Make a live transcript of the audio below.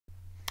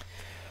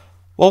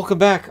Welcome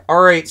back.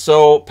 All right,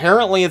 so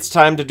apparently it's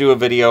time to do a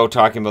video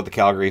talking about the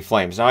Calgary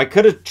Flames. Now, I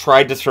could have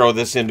tried to throw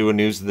this into a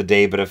news of the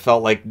day, but it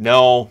felt like,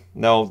 no,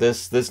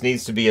 this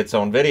needs to be its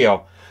own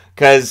video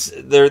because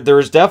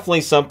there's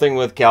definitely something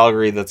with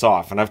Calgary that's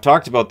off, and I've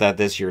talked about that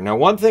this year. Now,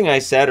 one thing I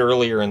said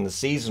earlier in the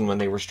season when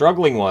they were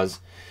struggling was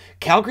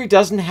Calgary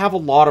doesn't have a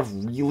lot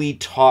of really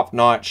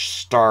top-notch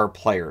star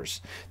players.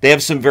 They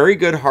have some very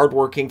good,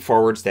 hardworking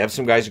forwards. They have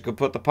some guys who could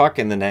put the puck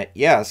in the net,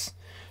 yes,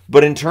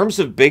 but in terms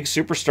of big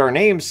superstar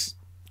names,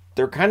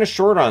 they're kind of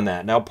short on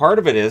that. Now, part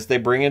of it is they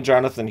bring in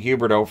Jonathan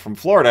Huberdeau from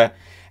Florida,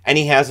 and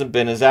he hasn't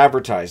been as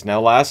advertised. Now,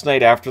 last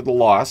night after the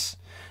loss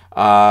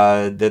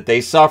that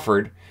they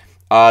suffered,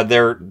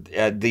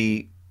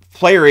 the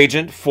player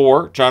agent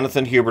for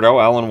Jonathan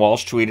Huberdeau, Allan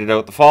Walsh, tweeted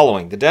out the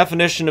following. The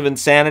definition of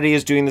insanity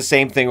is doing the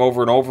same thing over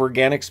and over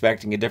again,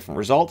 expecting a different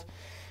result.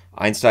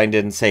 Einstein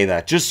didn't say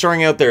that. Just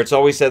throwing out there, it's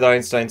always said that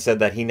Einstein said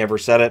that. He never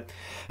said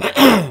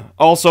it.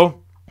 Also,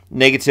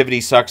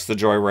 negativity sucks the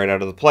joy right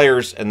out of the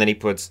players, and then he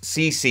puts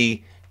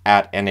CC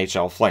at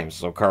NHL Flames,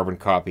 so carbon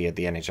copy at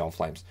the NHL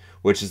Flames,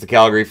 which is the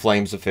Calgary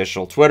Flames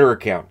official Twitter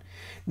account.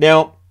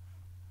 Now,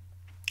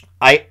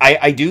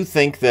 I do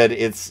think that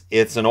it's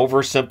an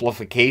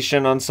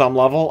oversimplification on some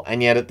level,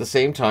 and yet at the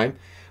same time,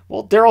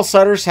 well, Darryl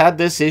Sutter's had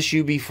this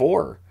issue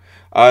before.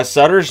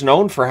 Sutter's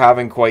known for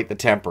having quite the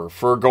temper,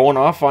 for going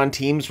off on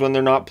teams when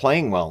they're not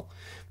playing well.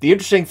 The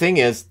interesting thing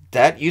is,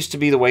 that used to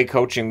be the way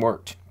coaching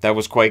worked. That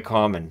was quite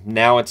common.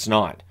 Now it's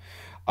not.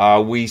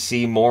 We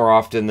see more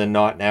often than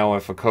not now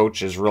if a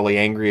coach is really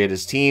angry at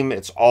his team,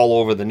 it's all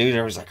over the news.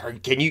 Everyone's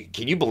like, can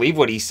you believe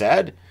what he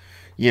said?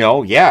 You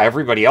know, yeah,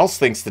 everybody else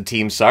thinks the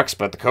team sucks,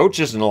 but the coach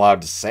isn't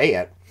allowed to say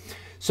it.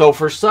 So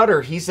for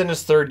Sutter, he's in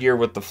his third year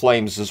with the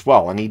Flames as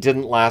well, and he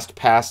didn't last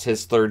past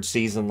his third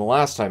season the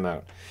last time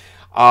out.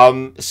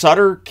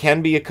 Sutter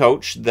can be a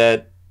coach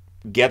that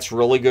gets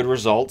really good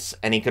results,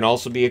 and he can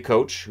also be a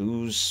coach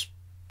who's,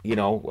 you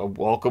know,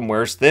 welcome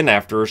wears thin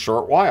after a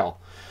short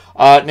while.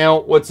 Now,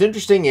 what's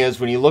interesting is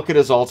when you look at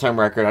his all-time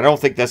record, I don't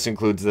think this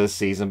includes this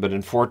season, but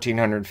in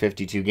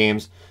 1,452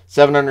 games,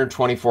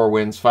 724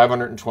 wins,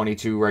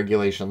 522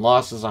 regulation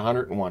losses,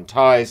 101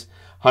 ties,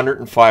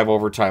 105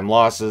 overtime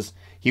losses.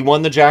 He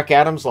won the Jack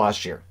Adams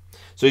last year.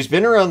 So he's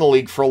been around the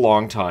league for a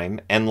long time,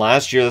 and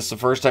last year, that's the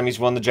first time he's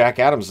won the Jack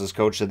Adams as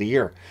Coach of the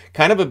Year.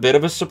 Kind of a bit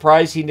of a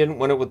surprise he didn't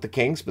win it with the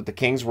Kings, but the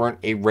Kings weren't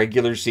a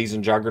regular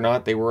season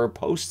juggernaut. They were a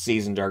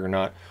postseason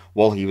juggernaut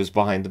while he was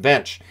behind the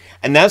bench.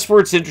 And that's where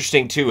it's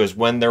interesting, too, is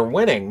when they're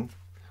winning,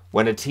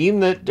 when a team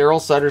that Darryl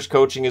Sutter's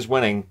coaching is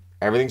winning,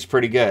 everything's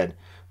pretty good.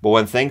 But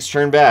when things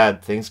turn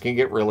bad, things can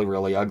get really,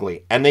 really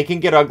ugly. And they can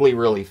get ugly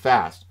really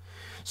fast.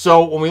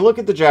 So when we look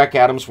at the Jack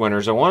Adams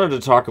winners, I wanted to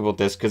talk about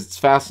this because it's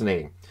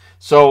fascinating.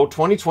 So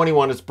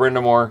 2021 is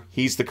Brindamore.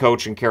 He's the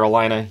coach in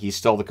Carolina. He's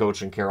still the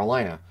coach in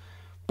Carolina.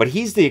 But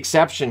he's the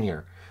exception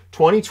here.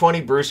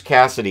 2020, Bruce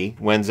Cassidy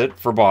wins it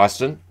for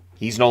Boston.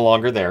 He's no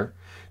longer there.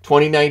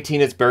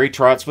 2019, it's Barry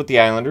Trotz with the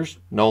Islanders.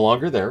 No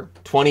longer there.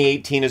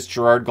 2018, it's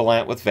Gerard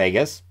Gallant with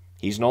Vegas.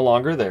 He's no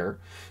longer there.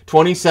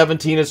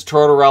 2017, it's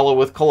Tortorella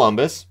with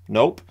Columbus.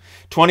 Nope.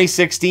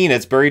 2016,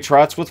 it's Barry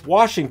Trotz with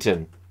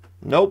Washington.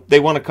 Nope. They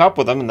won a cup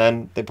with him, and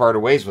then they parted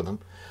ways with him.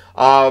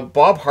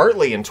 Bob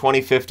Hartley in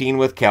 2015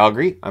 with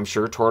Calgary. I'm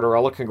sure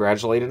Tortorella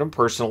congratulated him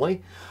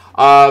personally.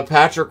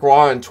 Patrick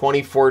Roy in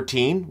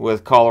 2014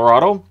 with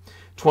Colorado.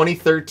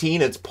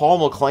 2013, it's Paul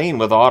McLean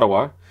with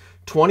Ottawa.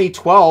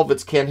 2012,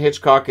 it's Ken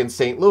Hitchcock in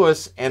St.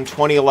 Louis. And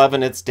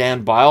 2011, it's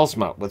Dan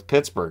Bilesma with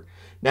Pittsburgh.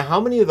 Now, how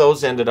many of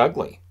those ended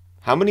ugly?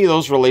 How many of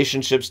those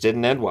relationships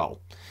didn't end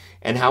well?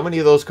 And how many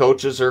of those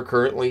coaches are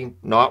currently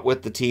not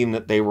with the team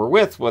that they were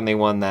with when they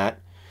won that?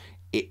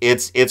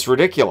 It's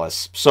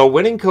ridiculous. So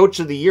winning Coach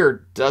of the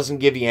Year doesn't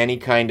give you any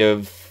kind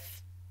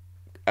of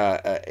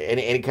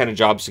any kind of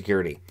job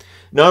security.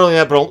 Not only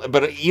that,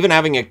 but even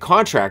having a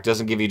contract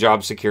doesn't give you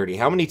job security.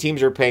 How many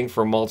teams are paying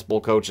for multiple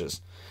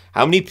coaches?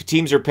 How many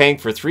teams are paying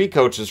for 3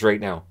 coaches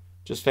right now?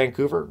 Just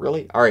Vancouver,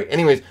 really? All right.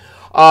 Anyways,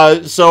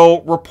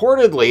 so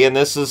reportedly, and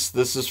this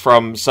is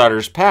from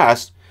Sutter's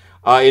past,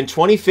 in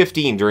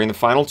 2015 during the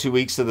final 2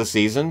 weeks of the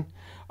season,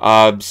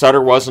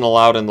 Sutter wasn't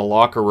allowed in the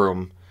locker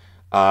room.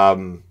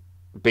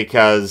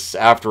 Because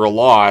after a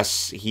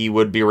loss, he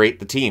would berate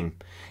the team.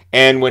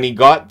 And when he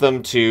got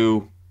them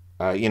to,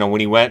 when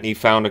he went and he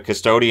found a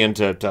custodian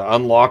to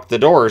unlock the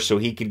door so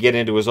he could get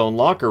into his own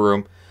locker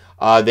room,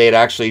 they had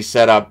actually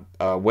set up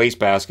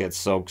wastebaskets,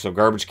 so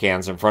garbage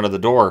cans in front of the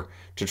door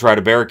to try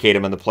to barricade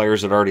him, and the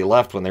players had already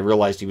left when they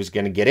realized he was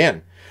going to get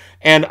in.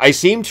 And I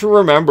seem to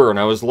remember, and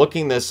I was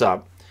looking this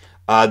up,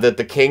 that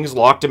the Kings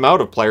locked him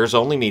out of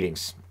players-only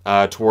meetings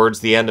towards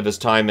the end of his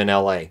time in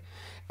LA,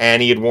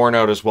 and he had worn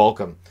out his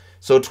welcome.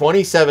 So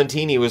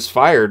 2017, he was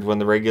fired when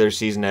the regular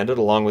season ended,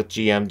 along with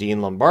GM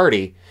Dean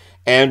Lombardi.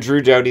 And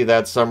Drew Doughty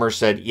that summer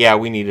said, yeah,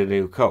 we need a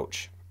new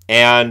coach.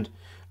 And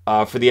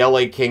for the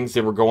LA Kings, they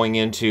were going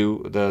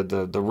into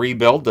the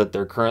rebuild that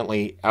they're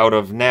currently out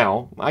of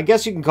now. I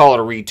guess you can call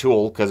it a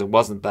retool because it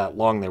wasn't that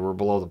long. They were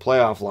below the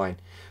playoff line.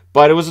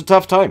 But it was a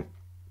tough time,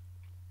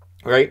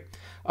 right?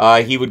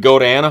 He would go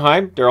to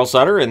Anaheim, Darryl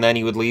Sutter, and then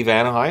he would leave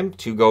Anaheim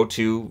to go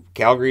to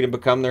Calgary to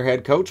become their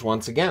head coach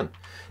once again.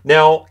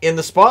 Now, in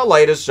the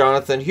spotlight is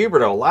Jonathan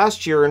Huberdeau.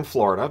 Last year in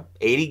Florida,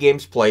 80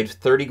 games played,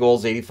 30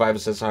 goals, 85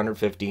 assists,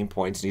 115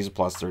 points, and he's a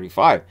plus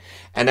 35.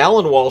 And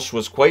Allan Walsh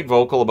was quite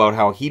vocal about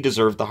how he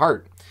deserved the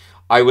Hart.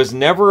 I was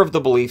never of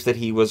the belief that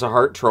he was a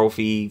Hart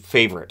Trophy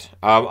favorite.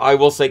 I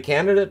will say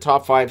candidate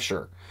top 5,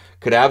 sure.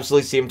 Could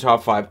absolutely see him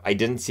top 5. I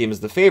didn't see him as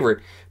the favorite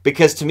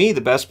because to me,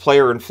 the best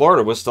player in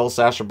Florida was still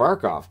Sasha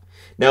Barkov.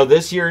 Now,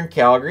 this year in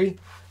Calgary,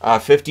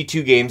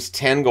 52 games,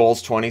 10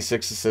 goals,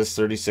 26 assists,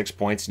 36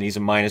 points, and he's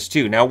a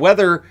 -2. Now,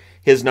 whether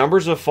his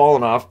numbers have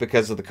fallen off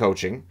because of the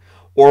coaching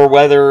or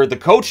whether the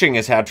coaching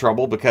has had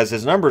trouble because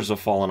his numbers have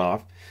fallen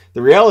off,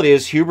 the reality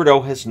is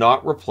Huberdeau has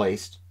not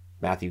replaced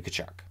Matthew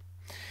Tkachuk.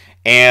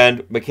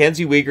 And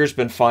Mackenzie Weegar's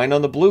been fine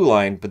on the blue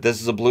line, but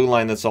this is a blue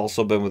line that's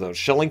also been without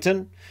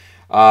Shillington.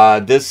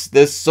 This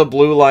is a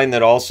blue line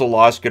that also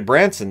lost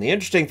Goodbranson. The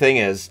interesting thing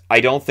is, I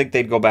don't think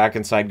they'd go back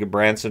inside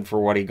Goodbranson for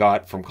what he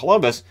got from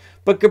Columbus,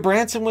 but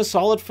Goodbranson was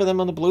solid for them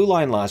on the blue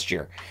line last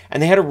year,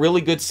 and they had a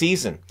really good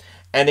season.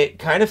 And it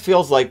kind of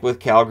feels like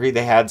with Calgary,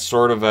 they had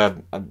sort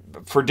of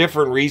for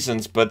different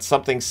reasons, but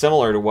something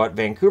similar to what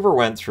Vancouver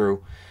went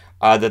through,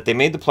 that they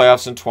made the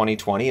playoffs in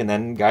 2020, and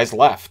then guys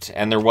left,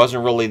 and there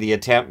wasn't really the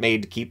attempt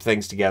made to keep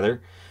things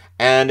together.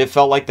 And it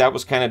felt like that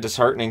was kind of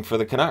disheartening for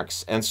the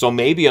Canucks. And so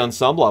maybe on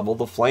some level,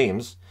 the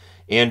Flames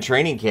in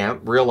training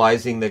camp,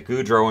 realizing that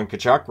Gaudreau and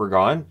Tkachuk were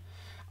gone,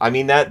 I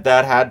mean, that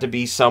had to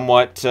be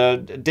somewhat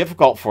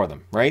difficult for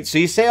them, right? So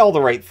you say all the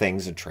right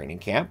things in training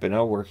camp. You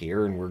know, we're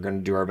here and we're going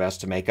to do our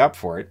best to make up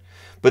for it.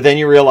 But then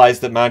you realize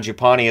that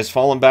Mangiapane has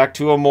fallen back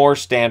to a more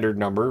standard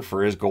number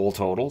for his goal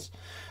totals.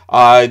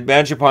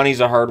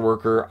 Mangiapane's a hard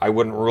worker. I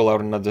wouldn't rule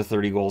out another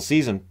 30-goal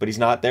season, but he's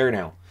not there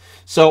now.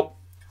 So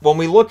when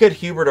we look at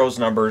Huberdeau's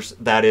numbers,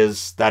 that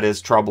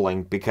is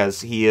troubling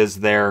because he is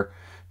there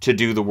to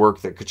do the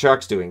work that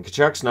Tkachuk's doing.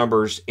 Tkachuk's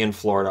numbers in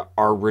Florida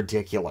are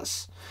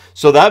ridiculous.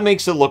 So that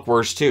makes it look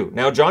worse too.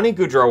 Now, Johnny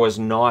Gaudreau has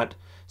not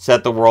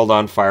set the world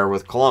on fire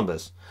with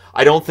Columbus.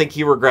 I don't think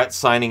he regrets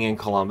signing in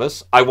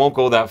Columbus. I won't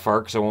go that far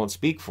because I won't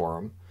speak for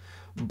him.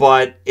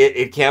 But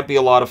it can't be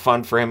a lot of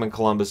fun for him in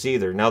Columbus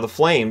either. Now, the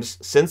Flames,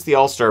 since the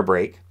All-Star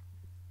break,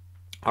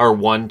 are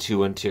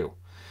 1-2-2.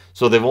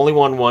 So they've only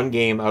won 1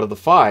 game out of the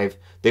 5.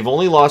 They've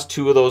only lost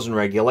 2 of those in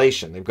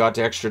regulation. They've got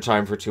to extra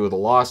time for 2 of the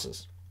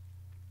losses.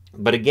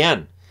 But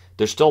again,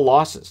 they're still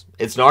losses.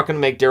 It's not going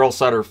to make Darryl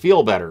Sutter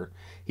feel better.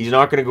 He's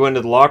not going to go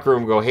into the locker room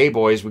and go, hey,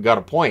 boys, we got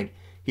a point.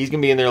 He's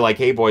going to be in there like,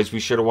 hey, boys, we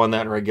should have won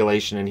that in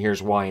regulation, and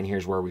here's why, and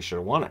here's where we should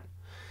have won it.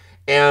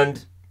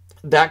 And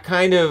that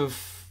kind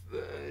of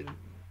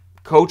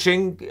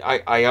coaching,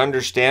 I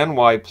understand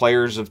why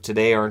players of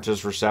today aren't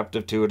as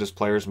receptive to it as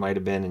players might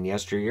have been in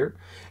yesteryear.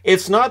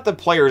 It's not that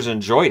players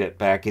enjoyed it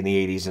back in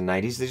the 80s and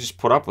 90s. They just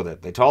put up with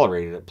it. They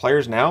tolerated it.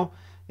 Players now,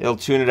 they'll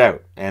tune it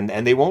out, and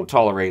they won't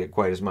tolerate it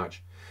quite as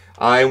much.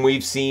 And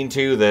we've seen,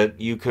 too,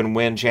 that you can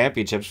win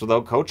championships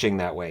without coaching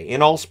that way.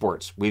 In all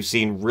sports, we've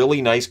seen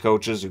really nice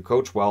coaches who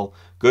coach well,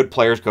 good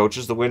players,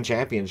 coaches that win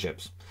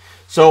championships.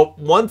 So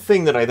one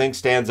thing that I think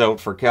stands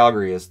out for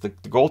Calgary is the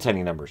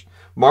goaltending numbers.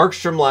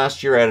 Markstrom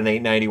last year had an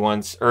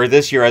 .891, or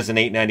this year has an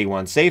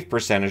 .891 save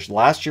percentage.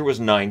 Last year was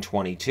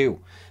 .922.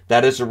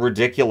 That is a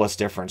ridiculous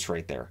difference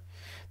right there.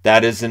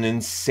 That is an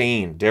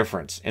insane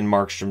difference in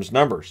Markstrom's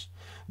numbers.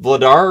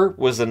 Vladar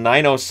was a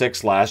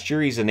 .906 last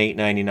year. He's an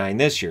 .899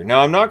 this year.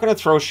 Now, I'm not going to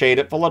throw shade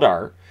at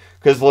Vladar,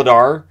 because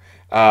Vladar,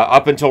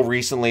 up until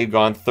recently, had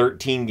gone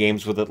 13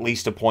 games with at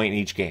least a point in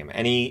each game.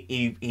 And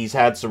he's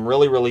had some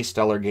really, really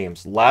stellar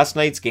games. Last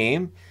night's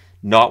game,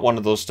 not one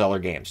of those stellar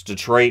games.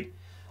 Detroit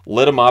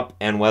lit him up,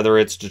 and whether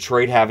it's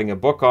Detroit having a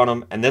book on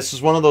him, and this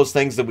is one of those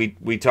things that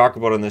we talk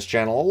about on this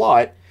channel a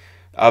lot,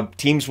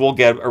 teams will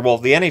get, or well,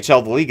 the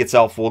NHL, the league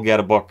itself, will get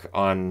a book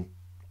on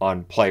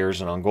players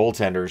and on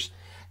goaltenders,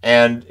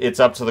 and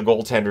it's up to the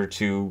goaltender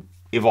to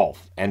evolve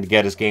and to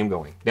get his game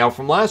going. Now,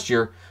 from last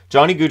year,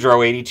 Johnny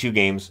Gaudreau, 82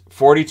 games,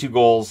 42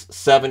 goals,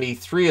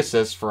 73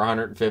 assists for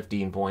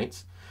 115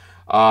 points.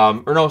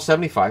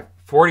 75.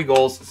 40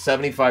 goals,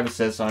 75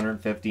 assists,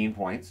 115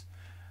 points.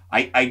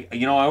 I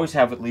always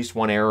have at least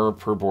one error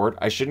per board.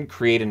 I shouldn't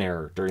create an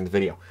error during the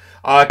video.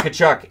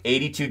 Tkachuk,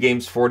 82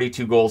 games,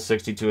 42 goals,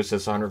 62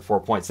 assists, 104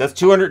 points. That's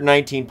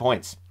 219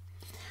 points.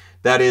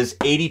 That is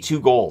 82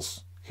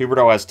 goals.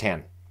 Huberdeau has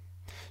 10.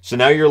 So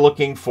now you're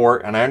looking for,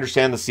 and I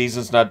understand the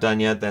season's not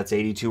done yet. That's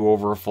 82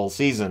 over a full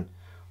season.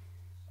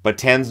 But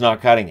 10's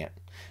not cutting it.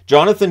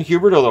 Jonathan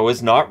Huberdeau, though,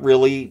 is not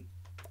really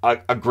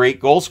a great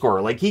goal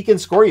scorer. Like, he can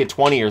score you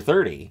 20 or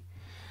 30.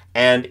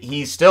 And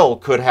he still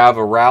could have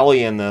a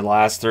rally in the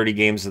last 30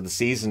 games of the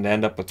season to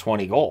end up with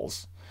 20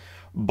 goals.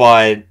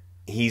 But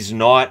he's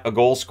not a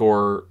goal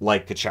scorer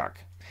like Tkachuk.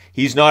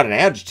 He's not an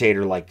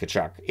agitator like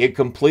Tkachuk. It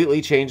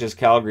completely changes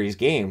Calgary's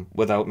game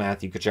without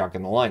Matthew Tkachuk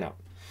in the lineup.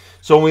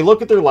 So when we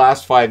look at their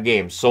last 5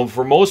 games, so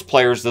for most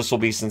players, this will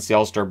be since the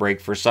All-Star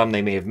break. For some,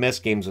 they may have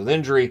missed games with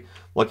injury.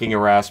 Looking at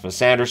Rasmus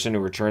Anderson,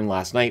 who returned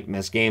last night,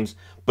 missed games.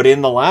 But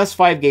in the last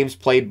 5 games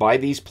played by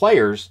these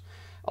players,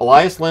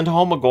 Elias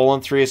Lindholm, a goal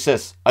and 3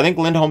 assists. I think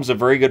Lindholm's a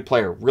very good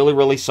player. Really,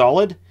 really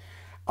solid.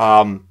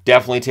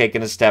 Definitely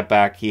taken a step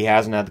back. He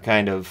hasn't had the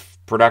kind of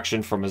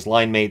production from his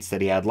line mates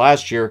that he had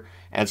last year,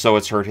 and so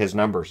it's hurt his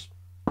numbers.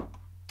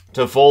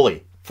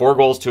 Toffoli, 4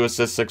 goals, 2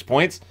 assists, 6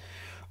 points.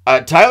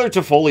 Tyler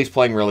Toffoli's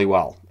playing really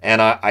well,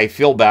 and I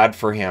feel bad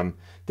for him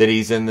that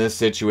he's in this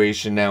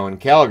situation now in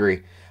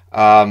Calgary.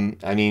 I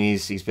mean,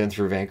 he's been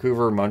through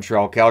Vancouver,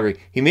 Montreal, Calgary.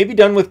 He may be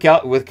done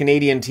with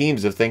Canadian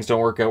teams if things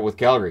don't work out with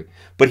Calgary,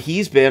 but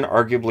he's been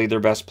arguably their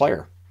best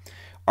player.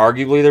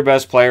 Arguably their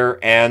best player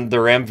and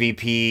their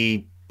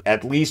MVP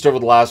at least over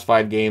the last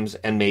 5 games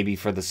and maybe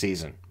for the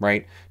season,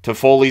 right?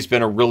 Toffoli's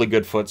been a really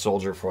good foot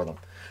soldier for them.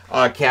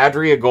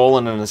 Kadri, a goal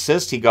and an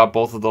assist. He got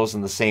both of those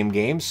in the same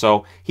game,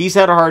 so he's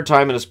had a hard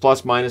time, and his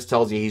plus-minus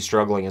tells you he's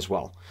struggling as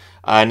well.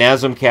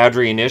 Nazem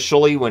Kadri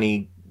initially, when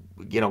he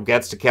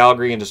gets to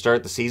Calgary and to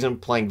start the season,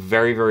 playing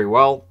very, very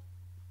well.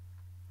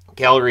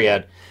 Calgary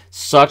had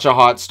such a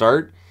hot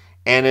start,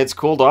 and it's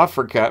cooled off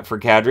for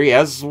Kadri,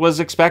 as was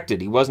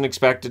expected. He wasn't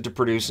expected to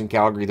produce in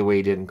Calgary the way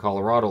he did in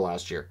Colorado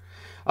last year.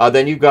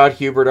 Then you've got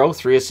Huberdeau,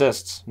 3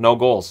 assists, no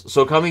goals.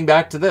 So coming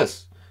back to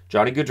this,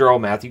 Johnny Gaudreau,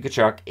 Matthew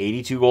Tkachuk,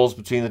 82 goals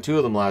between the two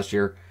of them last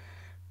year.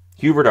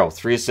 Huberdeau,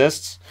 3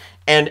 assists.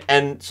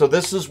 And so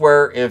this is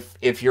where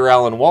if you're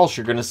Allan Walsh,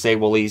 you're going to say,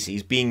 well,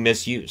 he's being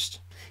misused.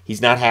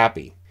 He's not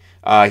happy.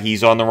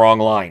 He's on the wrong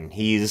line.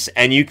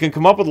 And you can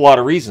come up with a lot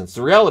of reasons.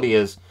 The reality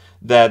is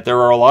that there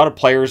are a lot of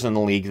players in the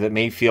league that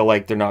may feel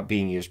like they're not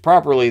being used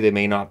properly. They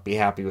may not be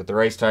happy with their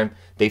ice time.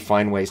 They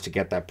find ways to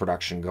get that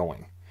production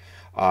going.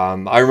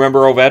 I remember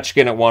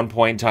Ovechkin at one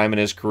point in time in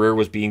his career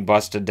was being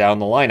busted down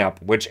the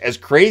lineup, which, as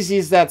crazy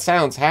as that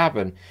sounds,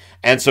 happened.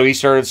 And so he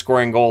started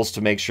scoring goals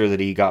to make sure that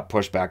he got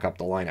pushed back up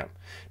the lineup.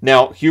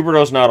 Now,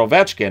 Huberdeau's not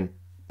Ovechkin,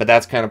 but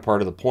that's kind of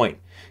part of the point.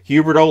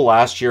 Huberdeau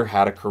last year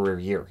had a career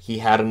year. He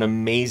had an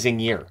amazing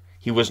year.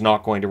 He was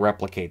not going to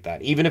replicate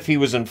that. Even if he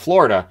was in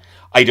Florida,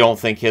 I don't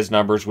think his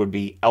numbers would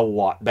be a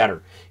lot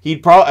better.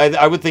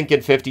 I would think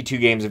in 52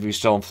 games, if he was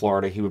still in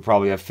Florida, he would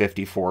probably have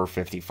 54 or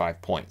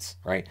 55 points,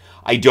 right?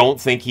 I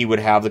don't think he would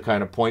have the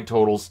kind of point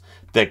totals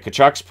that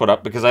Tkachuk's put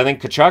up, because I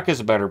think Tkachuk is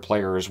a better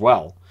player as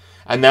well.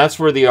 And that's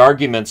where the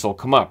arguments will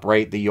come up,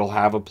 right? That you'll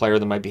have a player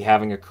that might be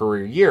having a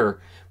career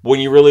year. When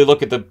you really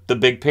look at the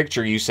big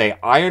picture, you say,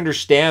 I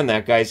understand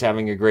that guy's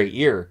having a great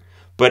year,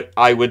 but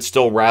I would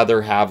still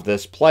rather have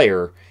this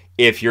player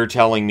if you're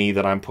telling me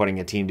that I'm putting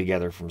a team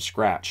together from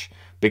scratch,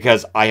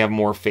 because I have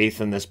more faith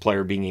in this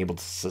player being able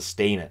to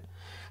sustain it.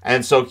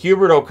 And so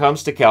Huberdeau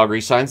comes to Calgary,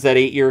 signs that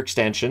 8-year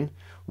extension,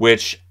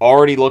 which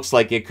already looks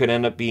like it could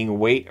end up being a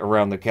weight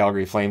around the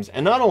Calgary Flames.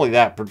 And not only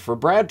that, but for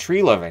Brad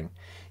Treliving,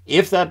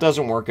 if that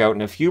doesn't work out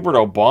and if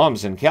Huberdeau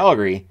bombs in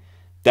Calgary,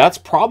 that's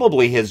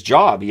probably his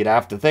job, you'd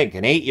have to think.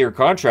 An 8-year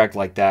contract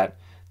like that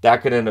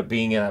could end up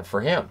being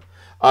for him.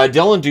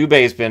 Dylan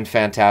Dubé has been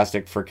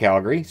fantastic for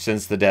Calgary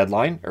since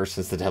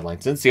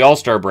the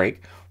All-Star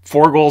break.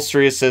 4 goals,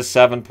 3 assists,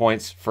 7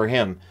 points for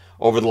him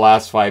over the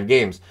last 5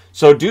 games.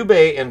 So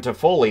Dubé and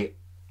Toffoli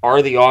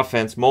are the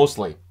offense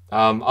mostly,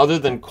 other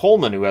than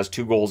Coleman, who has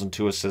 2 goals and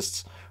 2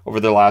 assists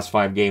over the last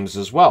 5 games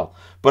as well.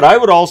 But I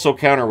would also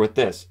counter with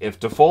this. If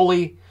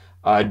Toffoli,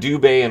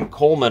 Dubé, and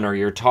Coleman are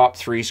your top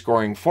 3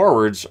 scoring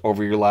forwards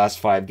over your last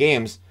 5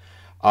 games,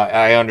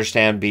 I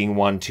understand being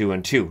 1, 2,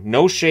 and 2.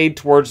 No shade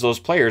towards those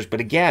players, but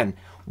again,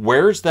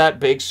 where's that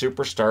big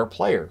superstar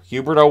player?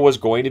 Huberdeau was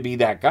going to be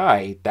that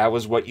guy. That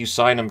was what you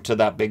signed him to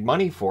that big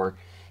money for,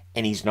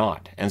 and he's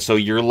not. And so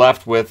you're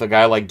left with a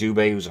guy like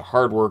Dubé, who's a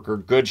hard worker,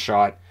 good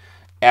shot,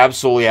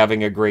 absolutely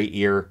having a great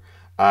year.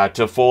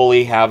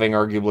 Toffoli having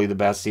arguably the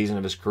best season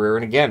of his career.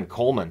 And again,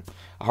 Coleman,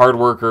 a hard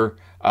worker,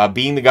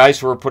 being the guys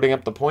who are putting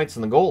up the points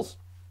and the goals.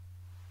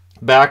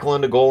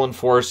 Backlund, a goal and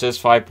 4 assists,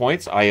 5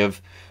 points. I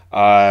have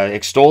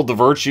extolled the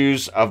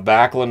virtues of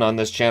Backlund on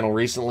this channel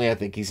recently. I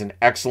think he's an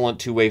excellent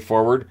two-way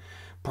forward.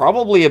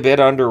 Probably a bit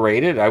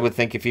underrated. I would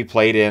think if he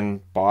played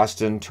in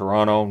Boston,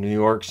 Toronto, New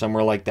York,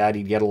 somewhere like that,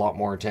 he'd get a lot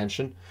more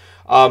attention.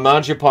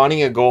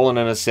 Mangiapane, a goal and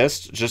an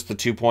assist. Just the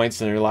 2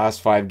 points in their last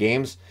 5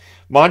 games.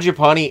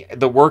 Mangiapane,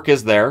 the work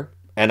is there,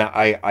 and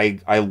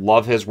I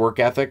love his work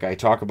ethic. I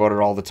talk about it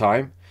all the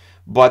time.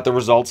 But the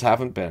results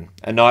haven't been,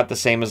 and not the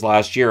same as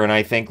last year, and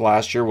I think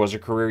last year was a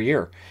career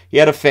year. He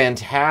had a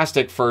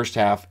fantastic first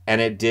half, and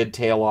it did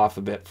tail off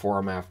a bit for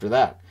him after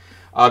that.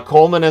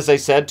 Coleman, as I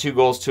said, 2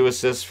 goals, 2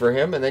 assists for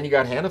him, and then you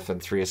got Hanifin,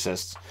 3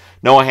 assists.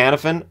 Noah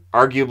Hanifin,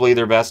 arguably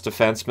their best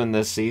defenseman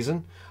this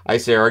season. I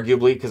say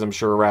arguably because I'm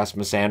sure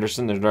Rasmus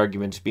Anderson, there's an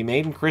argument to be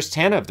made, and Chris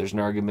Tanev, there's an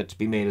argument to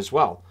be made as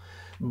well.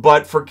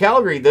 But for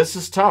Calgary, this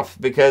is tough,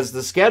 because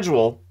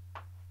the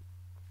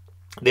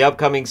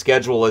upcoming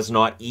schedule is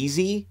not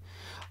easy.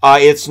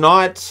 It's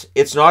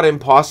not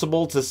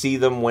impossible to see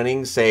them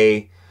winning,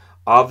 say,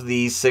 of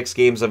these 6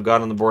 games I've got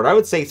on the board. I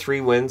would say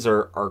 3 wins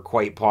are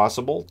quite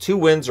possible. 2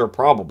 wins are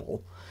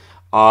probable.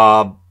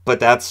 But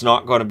that's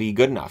not going to be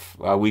good enough.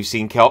 We've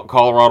seen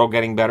Colorado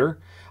getting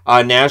better.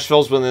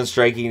 Nashville's within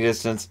striking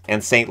distance.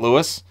 And St.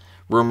 Louis,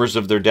 rumors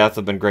of their death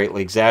have been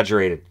greatly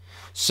exaggerated.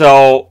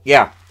 So,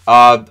 yeah,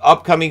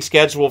 Upcoming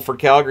schedule for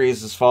Calgary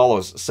is as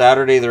follows.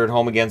 Saturday, they're at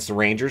home against the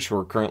Rangers, who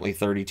are currently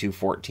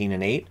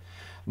 32-14-8.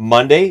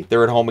 Monday,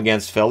 they're at home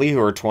against Philly, who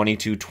are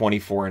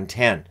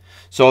 22-24-10.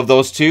 So of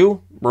those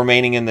two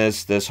remaining in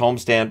this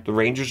homestand, the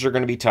Rangers are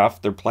going to be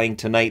tough. They're playing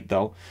tonight,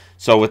 though.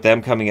 So with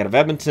them coming out of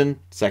Edmonton,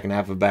 second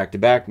half of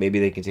back-to-back, maybe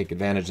they can take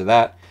advantage of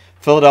that.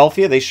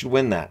 Philadelphia, they should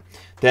win that.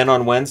 Then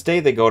on Wednesday,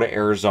 they go to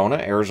Arizona.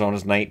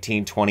 Arizona's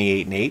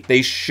 19-28-8.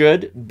 They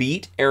should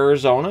beat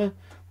Arizona,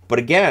 but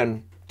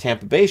again,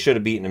 Tampa Bay should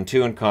have beaten them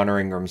too, and Connor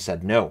Ingram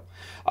said no.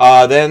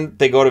 Then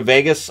they go to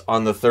Vegas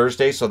on the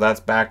Thursday, so that's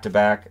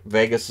back-to-back.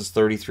 Vegas is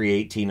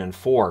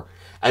 33-18-4.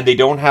 And they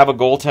don't have a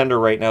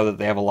goaltender right now that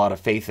they have a lot of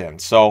faith in.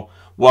 So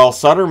while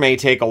Sutter may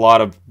take a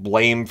lot of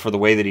blame for the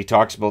way that he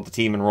talks about the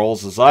team and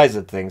rolls his eyes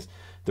at things,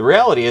 the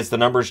reality is the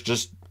numbers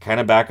just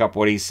kind of back up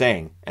what he's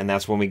saying. And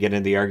that's when we get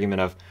into the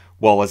argument of,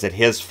 well, is it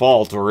his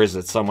fault or is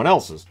it someone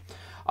else's?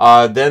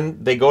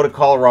 Then they go to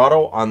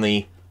Colorado on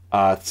the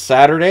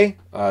Saturday.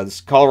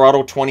 This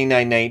Colorado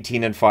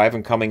 29-19-5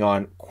 and coming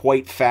on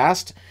quite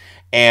fast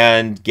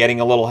and getting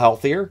a little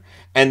healthier.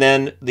 And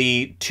then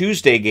the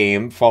Tuesday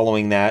game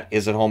following that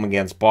is at home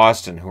against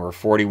Boston, who are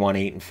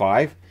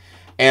 41-8-5.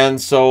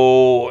 And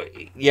so,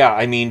 yeah,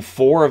 I mean,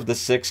 4 of the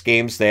 6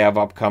 games they have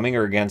upcoming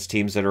are against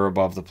teams that are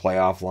above the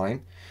playoff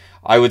line.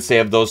 I would say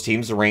of those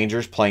teams, the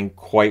Rangers playing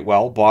quite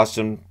well.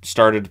 Boston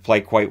started to play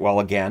quite well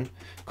again.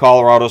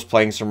 Colorado's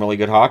playing some really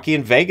good hockey.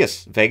 And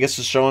Vegas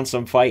is showing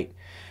some fight.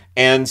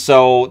 And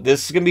so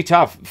this is going to be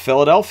tough.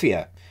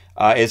 Philadelphia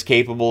is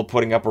capable of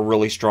putting up a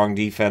really strong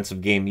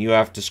defensive game. You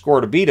have to score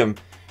to beat them.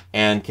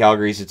 And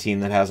Calgary's a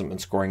team that hasn't been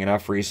scoring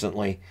enough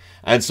recently.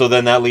 And so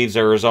then that leaves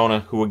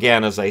Arizona, who,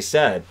 again, as I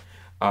said,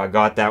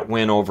 got that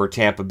win over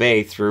Tampa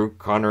Bay through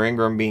Connor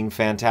Ingram being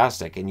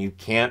fantastic. And you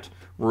can't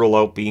rule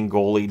out being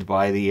goalied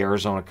by the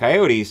Arizona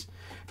Coyotes.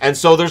 And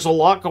so there's a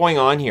lot going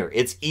on here.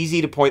 It's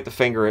easy to point the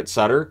finger at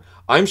Sutter.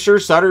 I'm sure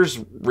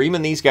Sutter's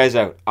reaming these guys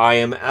out. I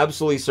am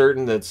absolutely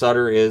certain that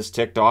Sutter is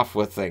ticked off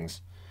with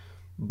things.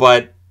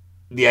 But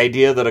the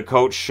idea that a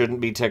coach shouldn't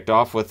be ticked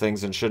off with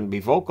things and shouldn't be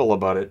vocal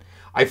about it,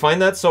 I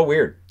find that so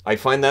weird. I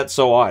find that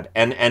so odd.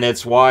 And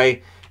it's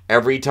why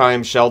every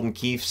time Sheldon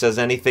Keefe says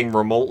anything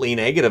remotely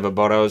negative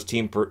about how his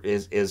team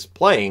is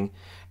playing,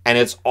 and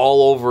it's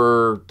all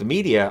over the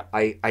media,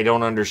 I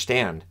don't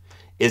understand.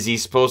 Is he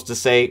supposed to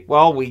say,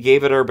 well, we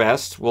gave it our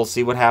best, we'll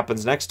see what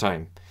happens next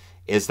time?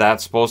 Is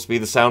that supposed to be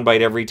the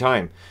soundbite every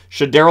time?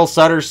 Should Darryl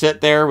Sutter sit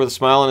there with a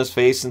smile on his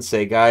face and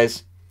say,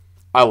 guys,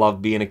 I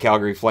love being a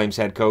Calgary Flames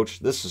head coach.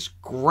 This is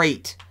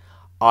great.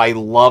 I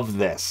love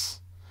this.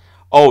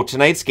 Oh,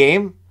 tonight's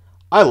game?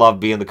 I love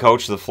being the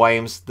coach of the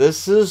Flames.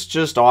 This is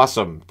just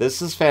awesome.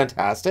 This is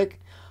fantastic.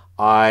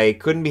 I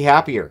couldn't be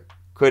happier.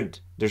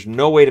 Couldn't. There's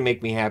no way to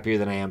make me happier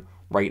than I am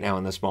right now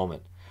in this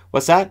moment.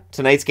 What's that?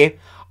 Tonight's game?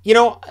 You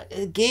know,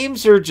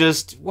 games are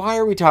just... Why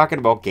are we talking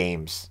about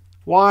games?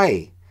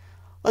 Why?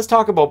 Let's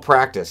talk about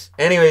practice.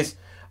 Anyways,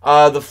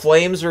 the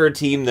Flames are a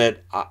team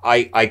that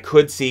I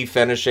could see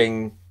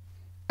finishing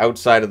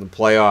outside of the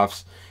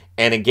playoffs.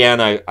 And again,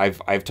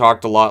 I've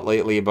talked a lot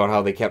lately about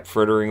how they kept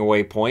frittering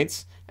away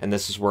points, and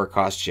this is where it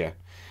costs you.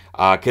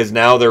 Because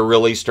now they're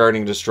really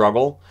starting to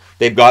struggle.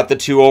 They've got the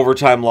 2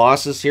 overtime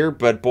losses here,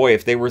 but boy,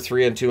 if they were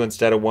 3-2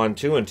 instead of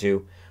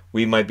 1-2-2,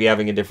 we might be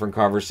having a different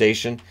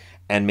conversation,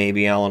 and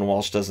maybe Allan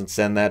Walsh doesn't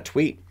send that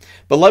tweet.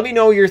 But let me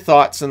know your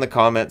thoughts in the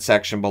comment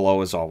section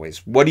below as always.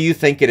 What do you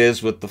think it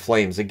is with the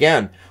Flames?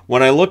 Again,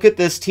 when I look at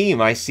this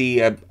team, I see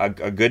a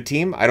good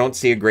team. I don't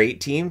see a great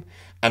team,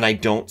 and I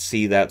don't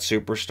see that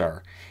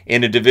superstar.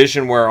 In a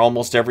division where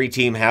almost every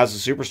team has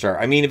a superstar.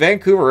 I mean, in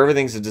Vancouver,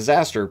 everything's a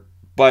disaster,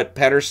 but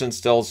Pettersson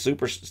still is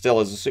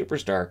a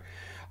superstar.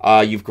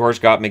 You've, of course,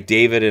 got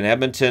McDavid in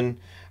Edmonton.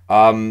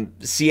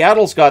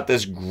 Seattle's got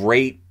this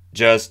great,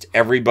 just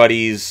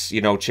everybody's,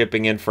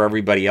 chipping in for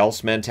everybody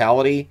else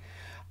mentality.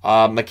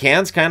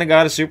 McCann's kind of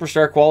got a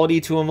superstar quality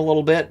to him a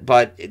little bit,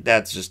 but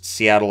that's just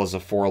Seattle as a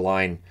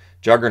 4-line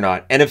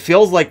juggernaut. And it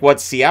feels like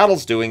what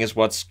Seattle's doing is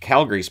what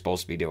Calgary's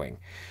supposed to be doing.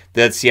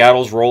 That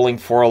Seattle's rolling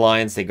 4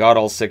 lines. They got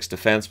all 6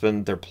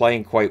 defensemen. They're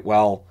playing quite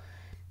well.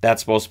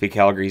 That's supposed to be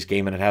Calgary's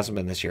game, and it hasn't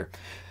been this year.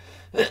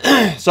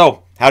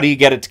 So, how do you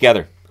get it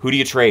together? Who do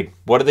you trade?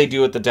 What do they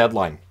do at the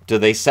deadline? Do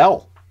they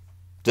sell?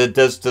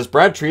 Does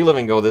Brad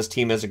Treliving go, this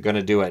team isn't going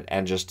to do it,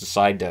 and just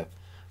decide to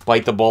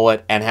bite the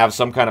bullet and have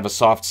some kind of a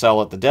soft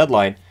sell at the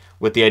deadline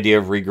with the idea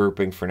of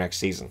regrouping for next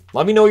season?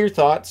 Let me know your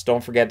thoughts.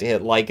 Don't forget to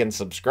hit like and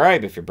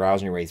subscribe if you're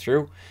browsing your way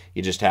through.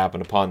 You just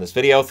happened upon this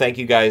video. Thank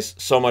you guys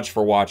so much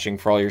for watching,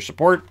 for all your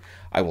support.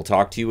 I will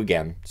talk to you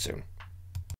again soon.